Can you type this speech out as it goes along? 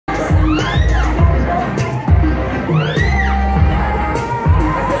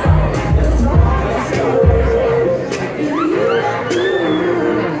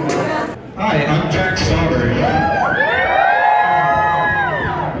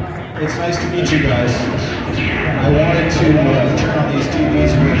It's nice to meet you guys. I wanted to turn on these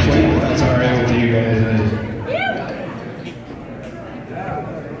TVs real quick, if that's alright with you guys.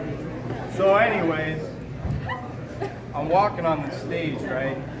 So anyways, I'm walking on the stage,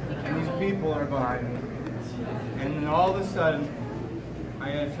 right? And these people are behind me. And then all of a sudden,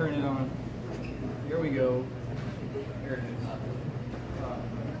 I gotta turn it on. Here we go. Here it is.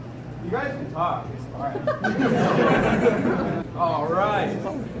 You guys can talk, it's fine. All right,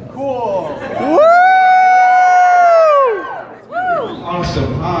 cool. Woo!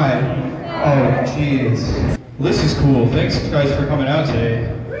 Awesome, hi. Oh, jeez. This is cool. Thanks guys for coming out today.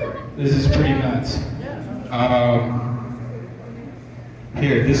 This is pretty nuts.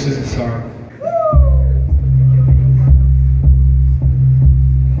 Here, this is a song.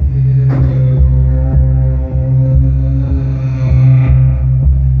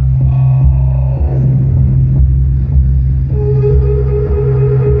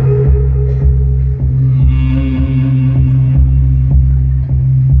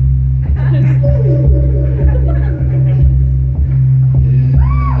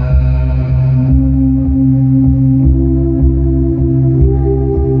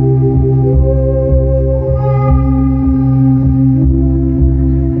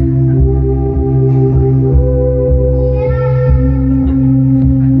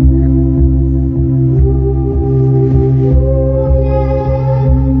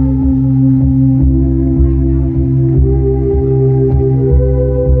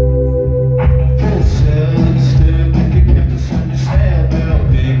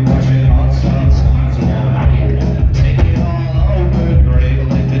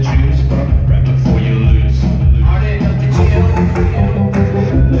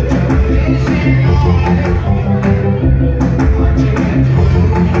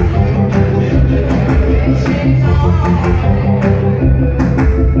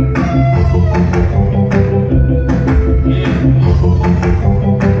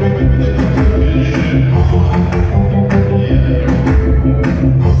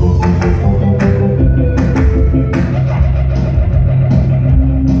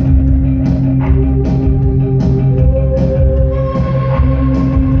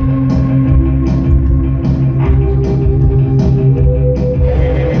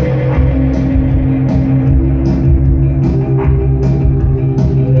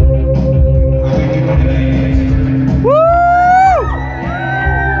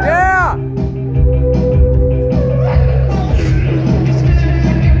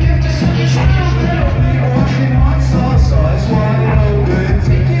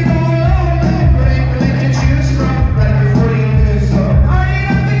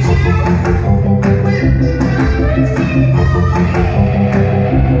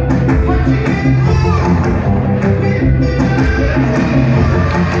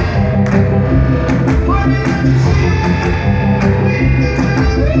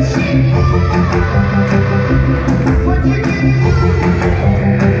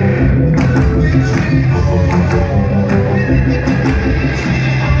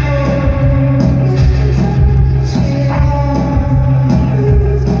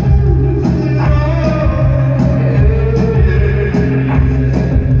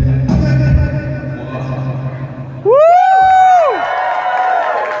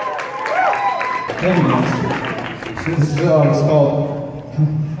 This song is called...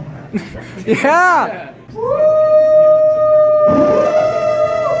 Yeah!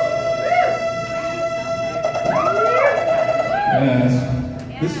 Yes.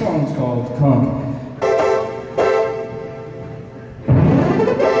 This song is called Come.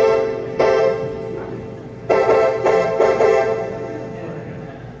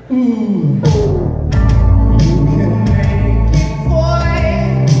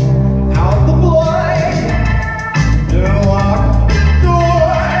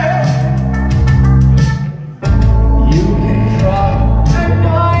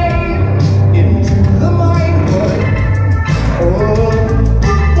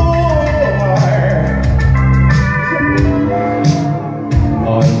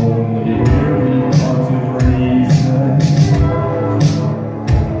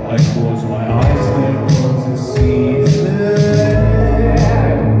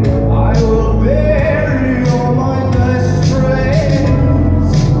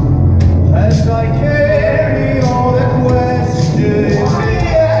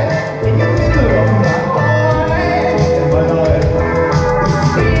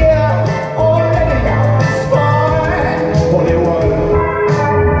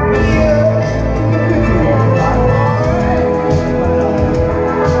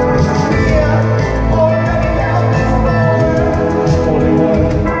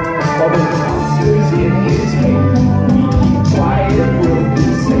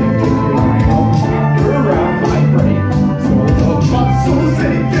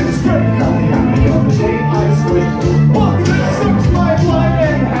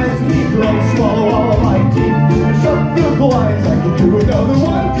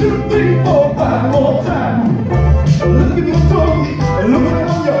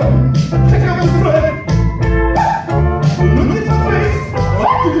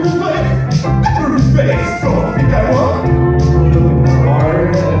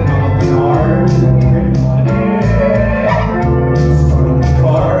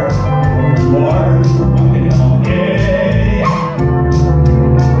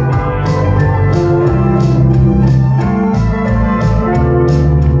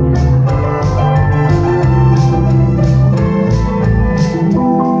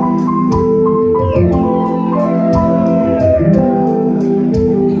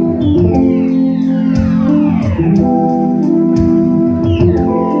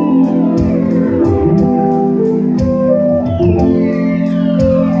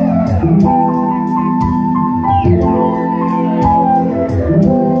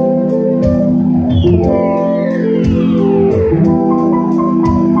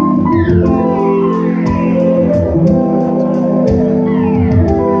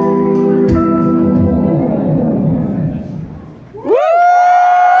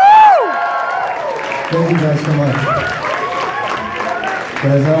 Thank you guys so much.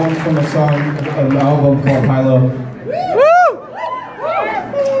 Guys, that one's from a song, an album called Hilo.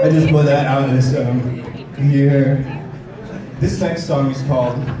 I just put that out this year. This next song is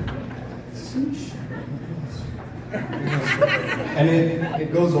called and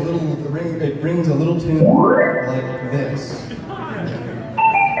it goes a little, it rings a little tune like this.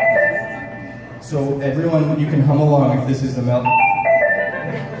 So everyone, you can hum along if this is the melody.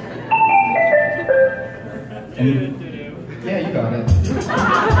 And yeah, you got it.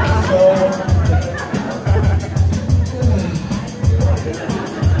 So.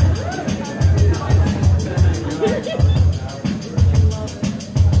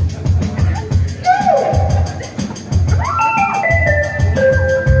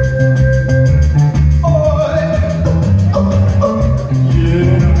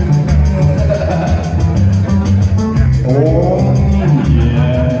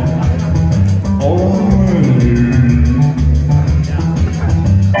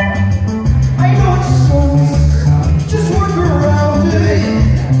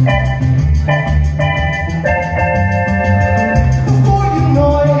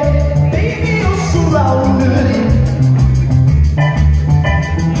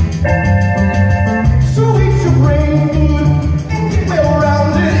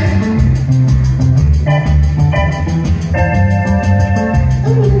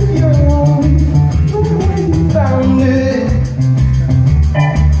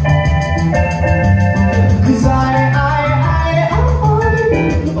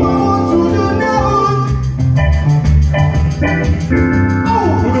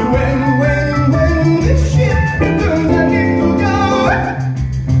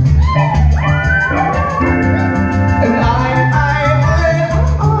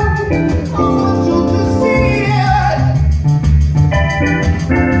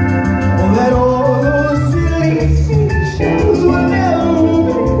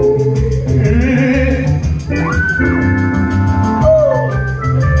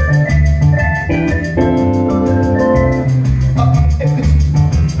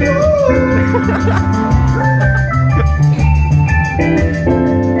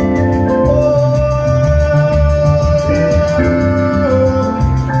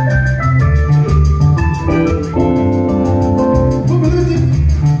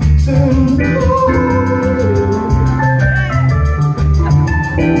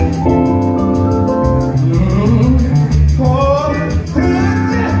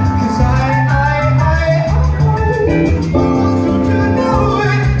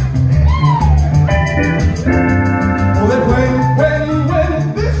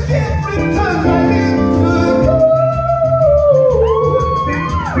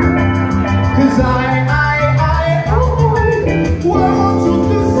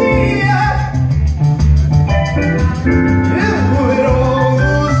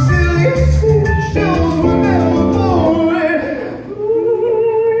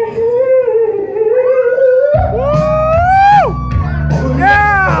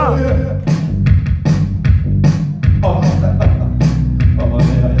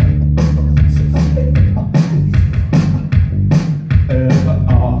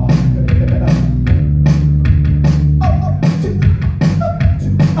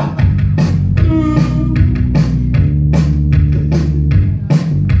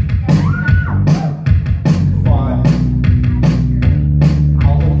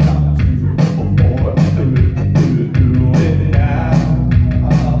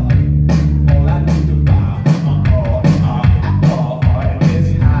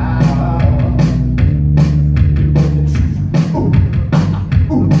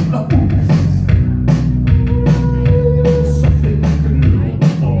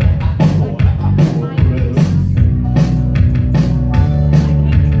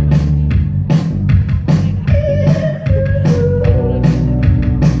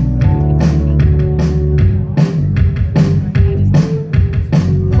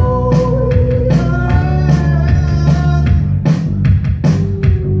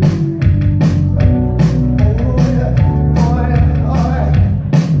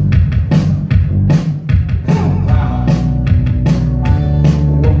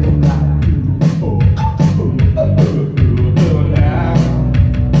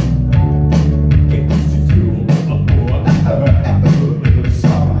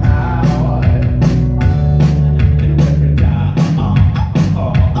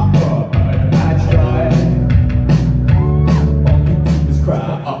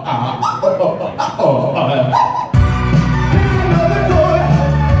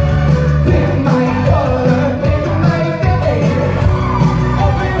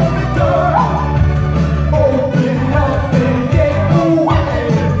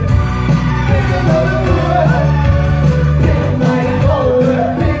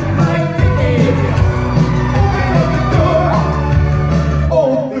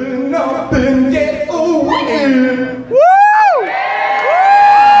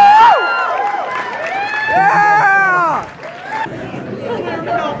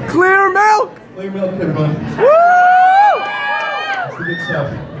 good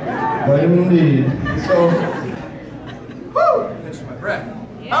stuff. Vitamin D. So, Woo! Catch my breath.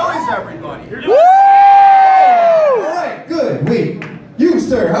 How is everybody? woo! All right, good. Wait, you,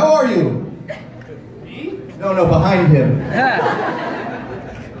 sir, how are you? Me? No, behind him.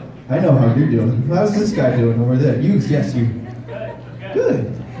 I know how you're doing. How's this guy doing over there? You, yes, you.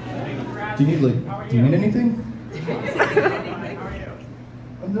 Good. Do you need anything?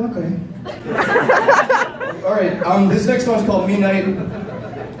 I'm okay. All right, this next one's called Midnight.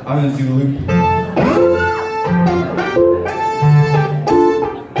 I'm gonna do the loop.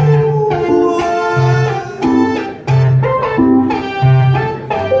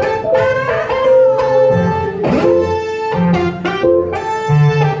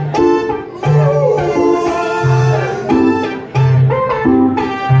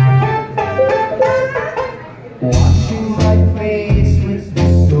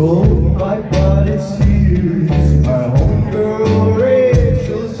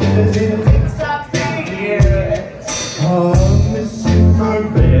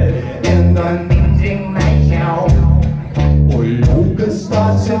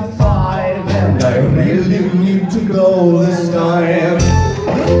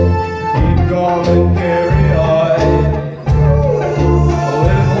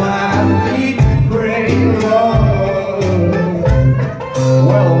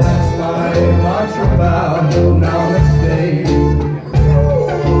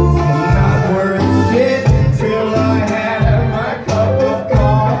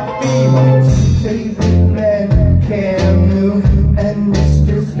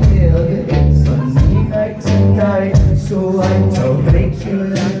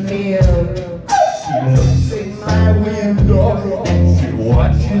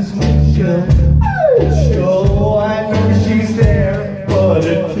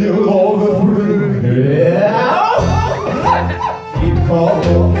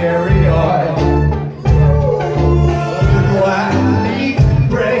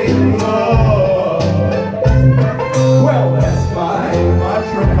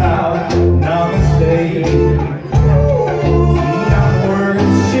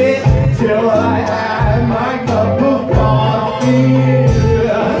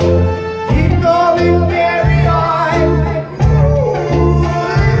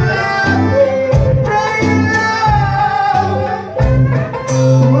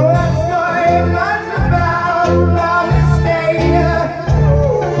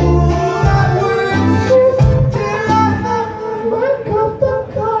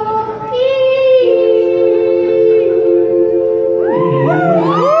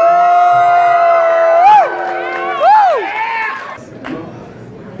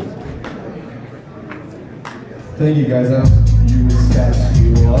 Thank you guys. You set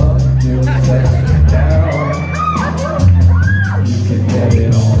you up, you set you down. You can get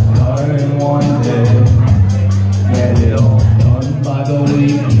it all done in one day. Get it all done by the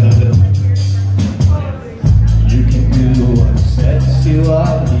weekend. You can do what sets you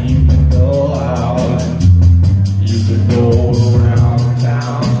up. You can go out. You can go around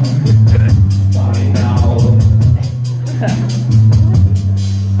town. Find out.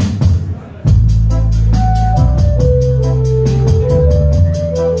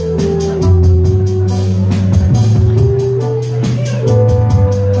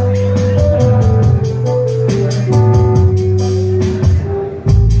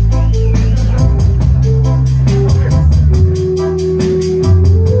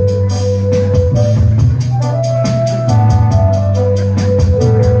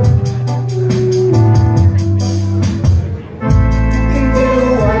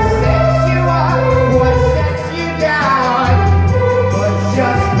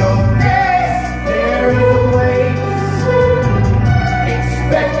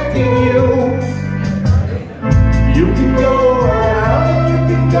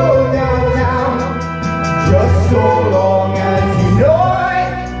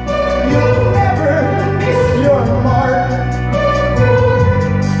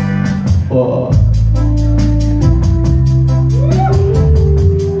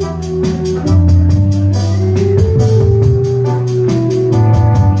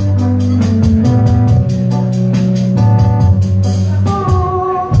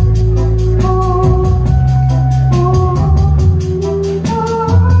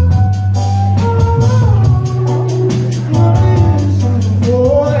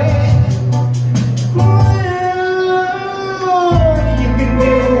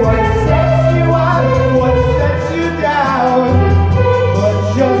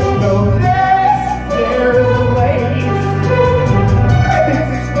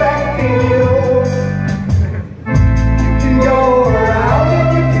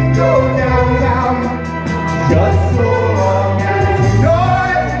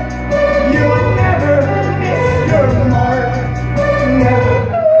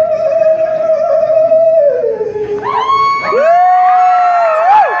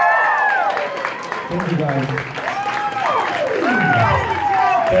 you guys.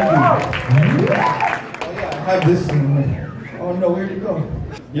 Thank you. Oh yeah, I have this in there. Oh no, where'd it go?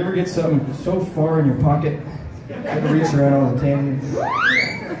 You ever get something so far in your pocket, you ever reach around all the candy?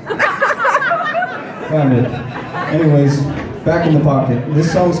 Found it. Anyways, back in the pocket.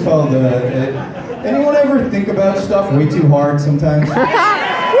 This song's called, anyone ever think about stuff way too hard sometimes? You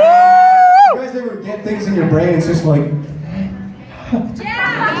guys ever get things in your brain, it's just like, I don't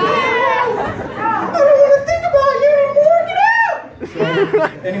want to think about you anymore, get out! So,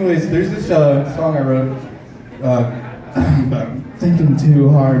 anyways, there's this song I wrote about thinking too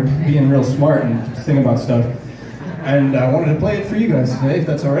hard, being real smart and just thinking about stuff. And I wanted to play it for you guys today, if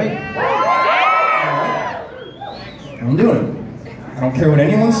that's alright. I'm doing it. I don't care what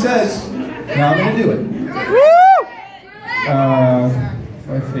anyone says, now I'm gonna do it. If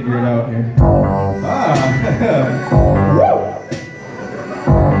I figure it out here.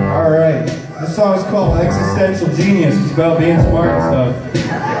 Alright, this song is called Existential Genius. It's about being smart and stuff.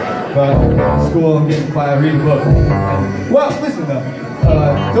 About going to school and getting class, reading a book. Well, listen though,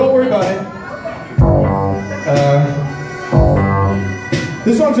 don't worry about it.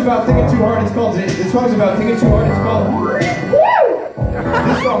 This song's about thinking too hard, it's called, this song's about thinking too hard, it's called,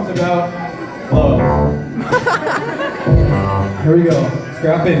 this song's about love. Here we go,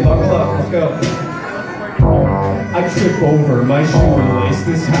 strap in, buckle up, let's go. I trip over my shoelace,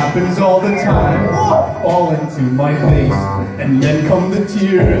 this happens all the time. Fall into my face, and then come the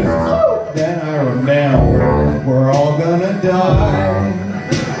tears. Then I remember, we're all gonna die.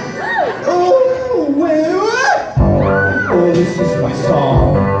 Oh, this is my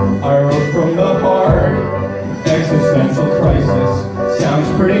song, I wrote from the heart. Existential crisis, sounds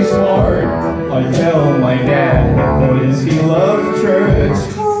pretty smart. I tell my dad, boy does he love church.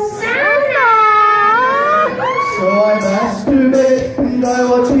 So I masturbate and I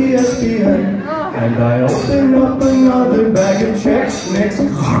watch ESPN. And I open up another bag of Chex Mix. I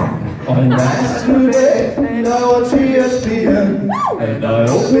masturbate and I watch ESPN. And I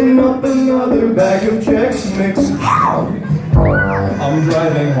open up another bag of Chex Mix. I'm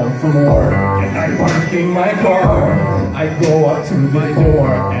driving home from work and I'm parking my car. I go up to the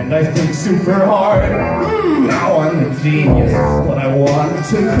door and I think super hard. Now I'm a genius, but I want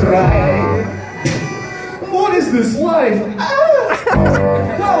to cry. What is this life?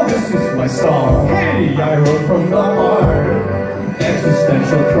 Well, this is my song. Hey, I wrote from the heart.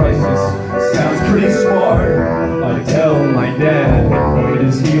 Existential crisis, sounds pretty smart. I tell my dad, boy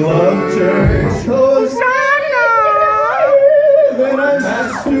does he love church. Then I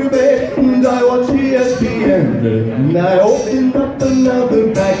masturbate and I watch ESPN. And I open up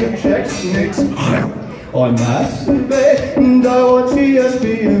another bag of Chex Mix. I masturbate and I watch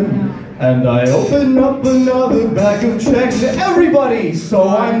ESPN. And I open up another bag of Chex. Everybody! So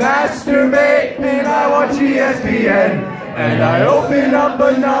I masturbate and I watch ESPN. And I open up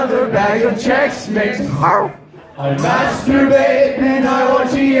another bag of Chex Mix. I masturbate and I watch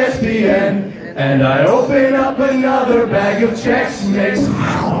ESPN. And I open up another bag of Chex Mix.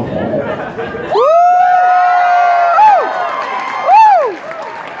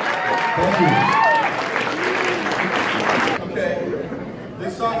 Thank you. Okay,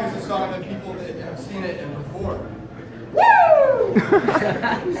 this song is a song that people that have seen it and before. Woo!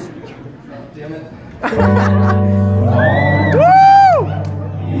 Damn it.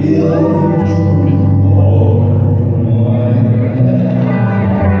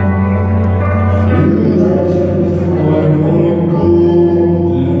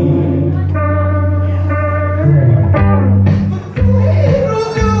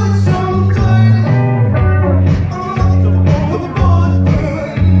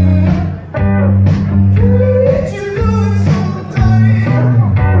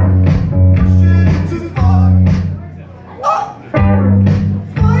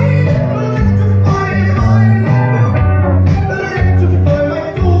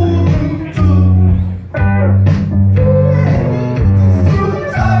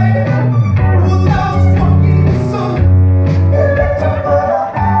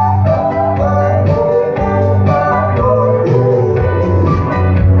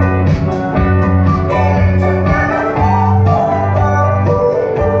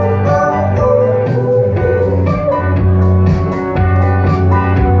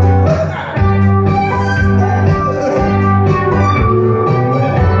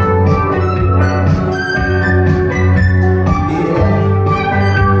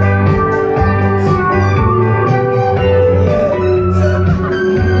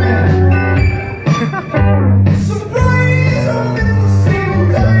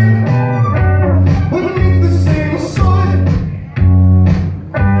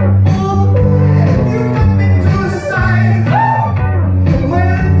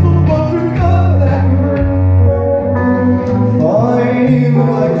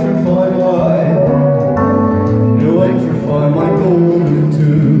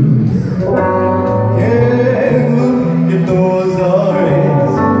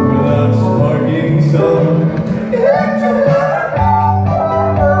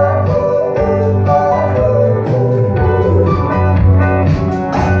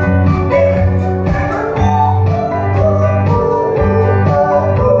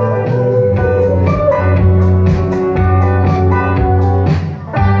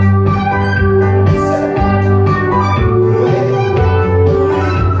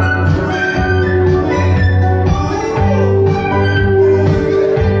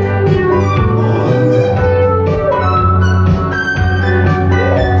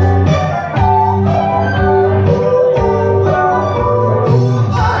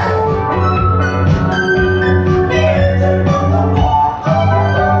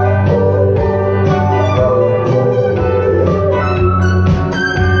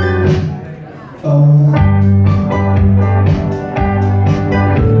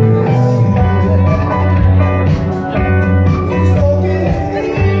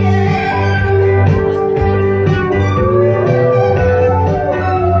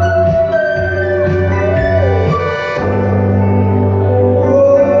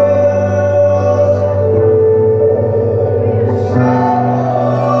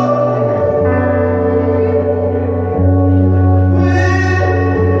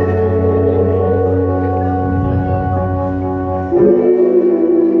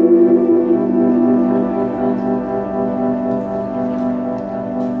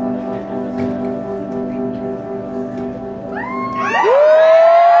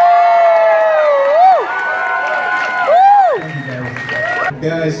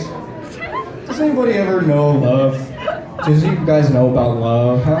 Guys, does anybody ever know love? Does you guys know about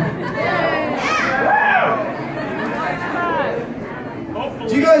love, huh?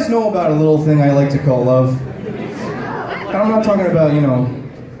 Do you guys know about a little thing I like to call love? I'm not talking about,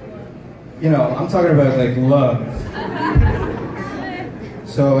 I'm talking about like love.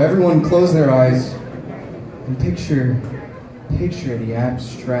 So everyone close their eyes and picture the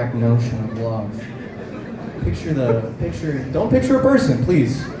abstract notion of love. Don't picture a person,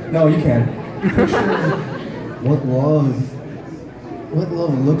 please. No, you can't. Picture what love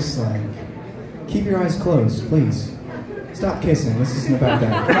looks like. Keep your eyes closed, please. Stop kissing, this isn't about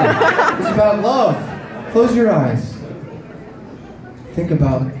that. Come on. This is about love. Close your eyes. Think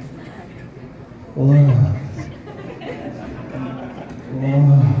about love.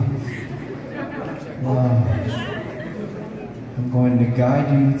 Love. I'm going to guide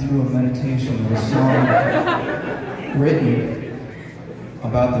you through a meditation of a song written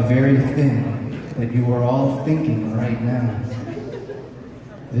about the very thing that you are all thinking right now.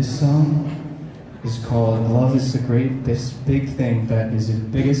 This song is called Love is this big thing that is the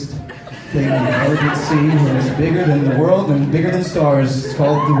biggest thing you ever did see, and it's bigger than the world and bigger than stars. It's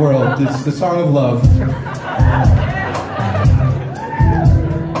called The World. It's the song of love.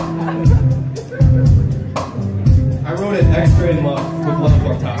 I wrote it extra in love, with love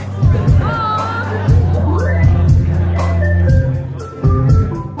on top.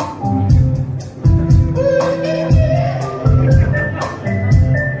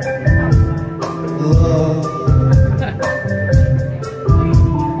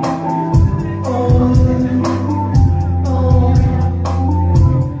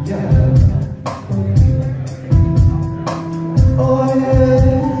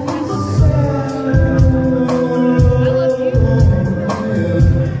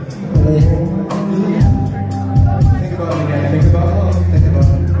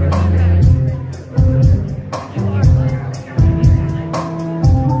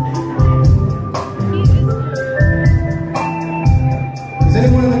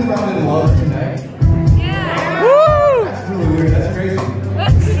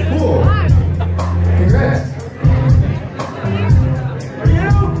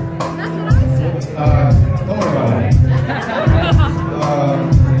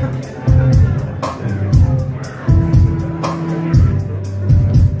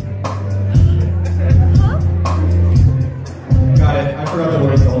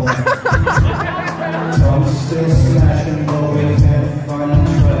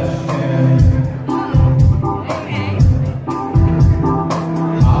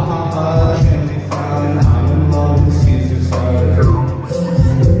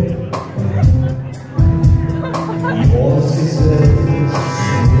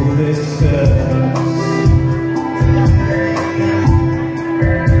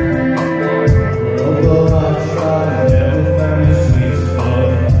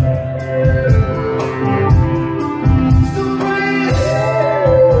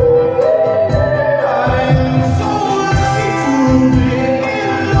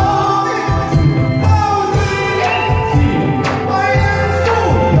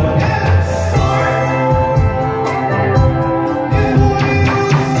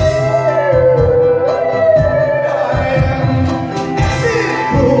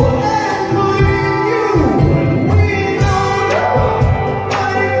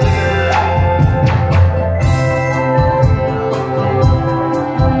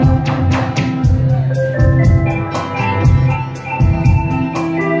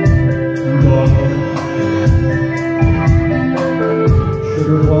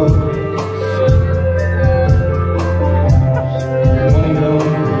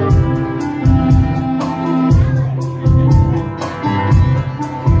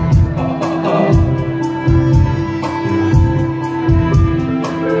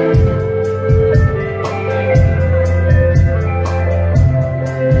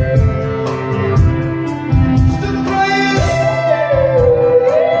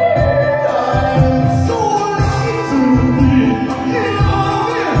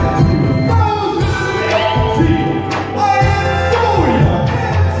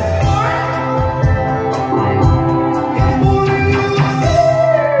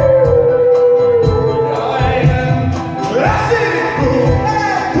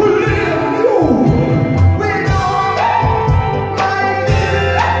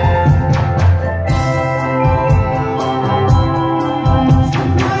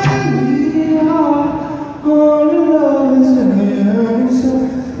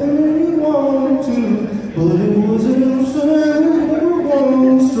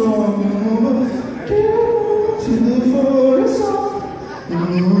 Hey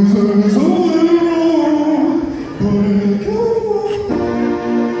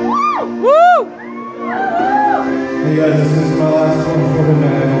guys, this is my last one for the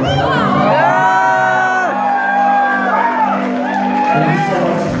night. Thank you so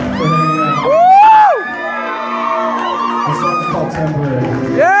much for hanging out. This song's called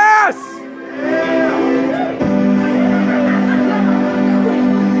Temporary. Yes!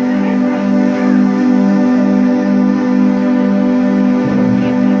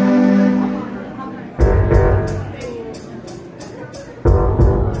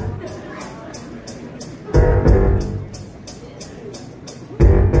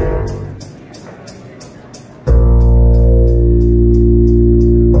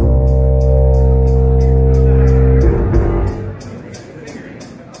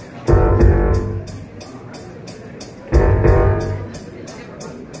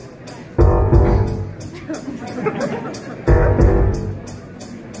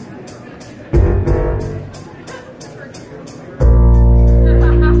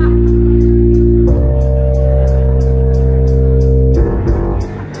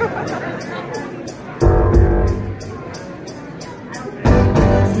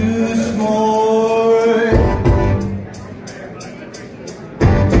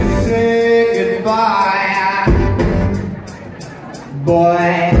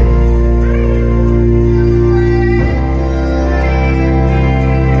 Boy,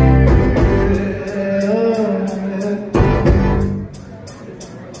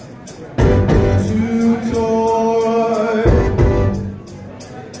 too torn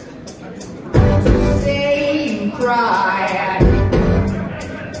to say you cry,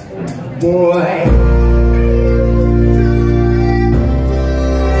 boy.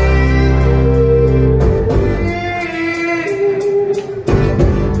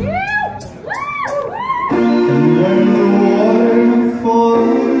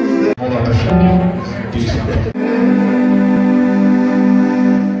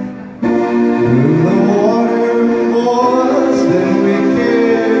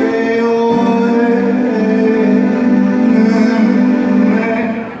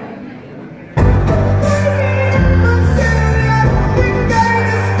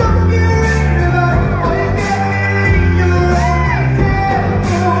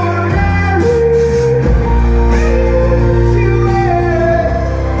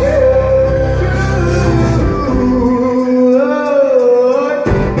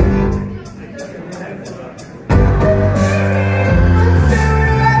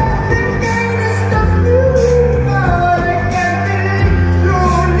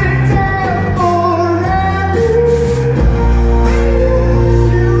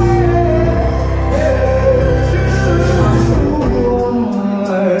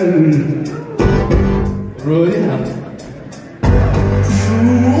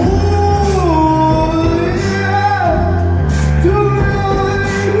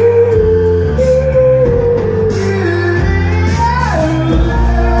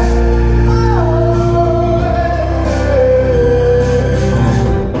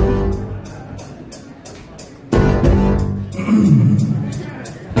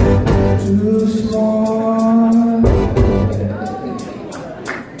 Too small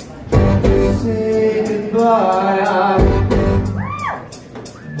to say goodbye,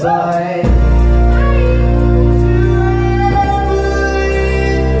 bye.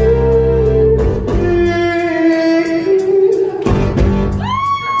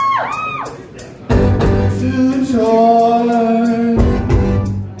 Too torn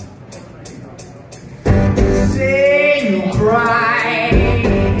to say you cry.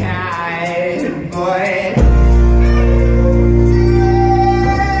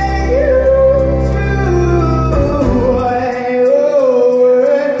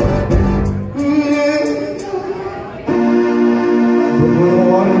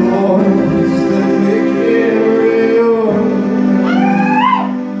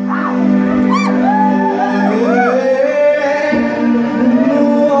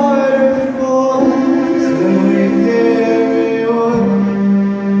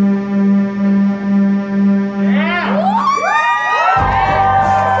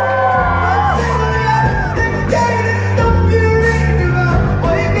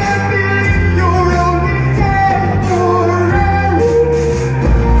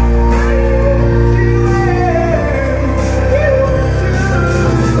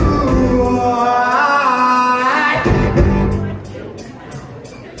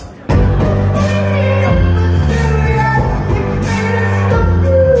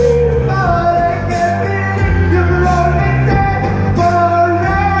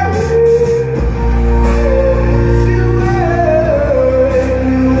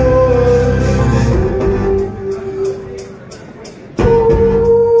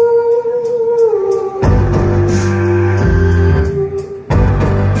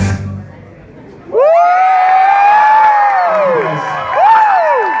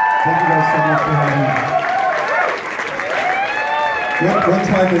 Thank you guys so much for having me. What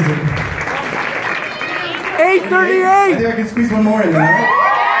time is it? 8:38! I think I can squeeze one more in there,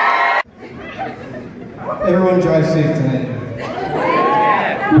 right? Everyone drive safe tonight.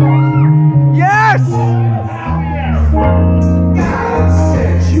 Yes! God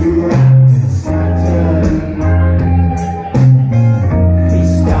set you right in Saturn.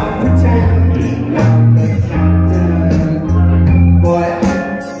 Please stop pretending I'm the captain. But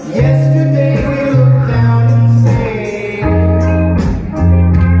yesterday we looked down and say,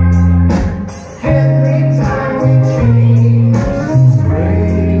 every time we change, it's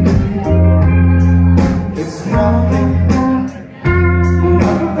great. It's nothing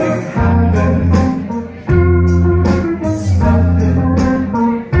happened. It's nothing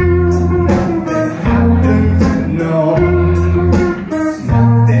happened. No, it's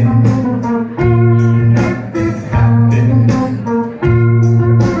nothing happened.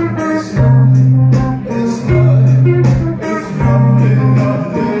 It's nothing, it's nothing.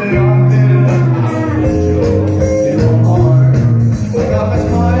 In my heart, I got my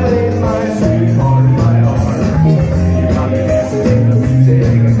smile in my sweetheart in my arms. You got me dancing to the music, I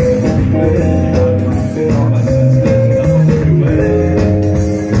can't believe it. You got me losing all my senses, nothing to do with it.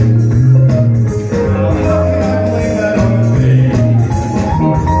 Now how can I blame that on fate?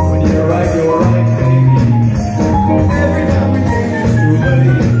 When you're right, baby. Every time we change, it's too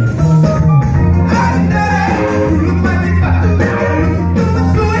late. I know you might be about to do the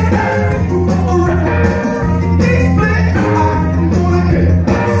sweet things these places I'm gonna get.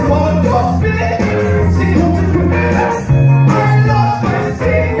 Swallow your spit, see who's with it. I lost my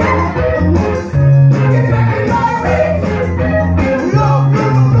seat. Get back in my race. Love,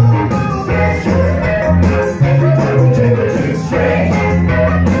 bitch. Every time we change, it's strange.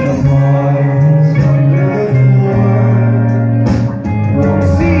 And the miles under the floor won't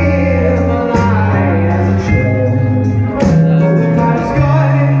see the light as it should. Oh, the time's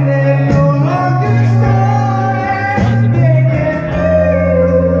gone and they're no longer strong. They can't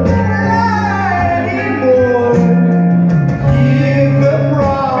lie anymore. Keep the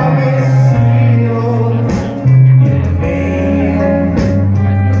promise sealed in pain.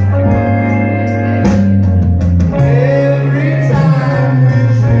 Every time we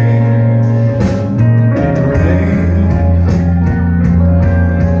change, it rains.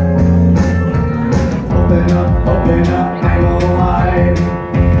 Open up, I'm alive.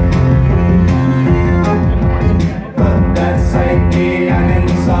 Put that psyche on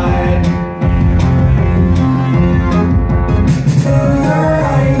inside.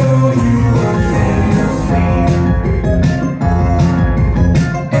 I know you were in the same.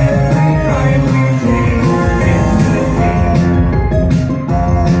 Every time we change, it's the same.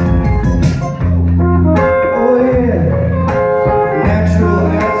 Oh yeah, natural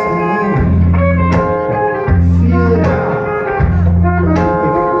as the moon. Feel it out.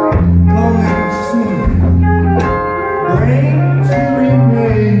 Coming soon. Brain to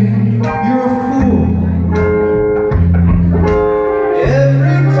remain. You're a fool.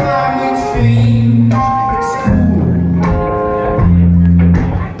 Every time we change, it's cool.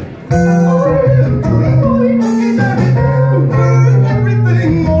 Oh yeah,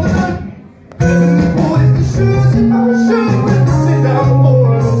 everything all the time. Heavenly boys, the shoes in my shoes. Sit down for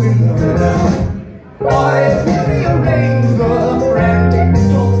a winter now. Why rearrange the frantic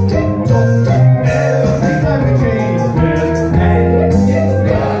tick-tock? Every time we change, there's panic in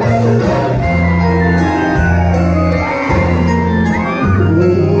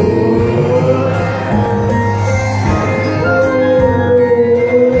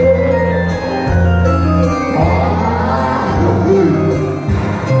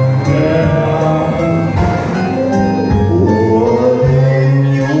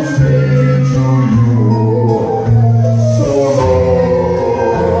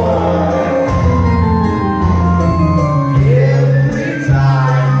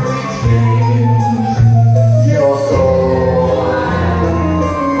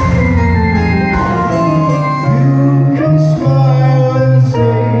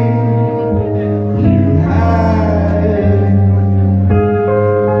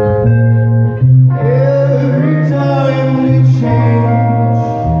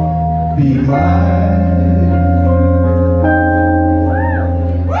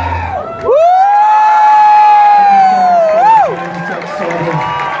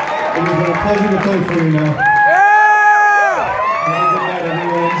pleasure to play for you now. Yeah! Have a good night,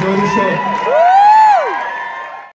 everyone. Enjoy the show.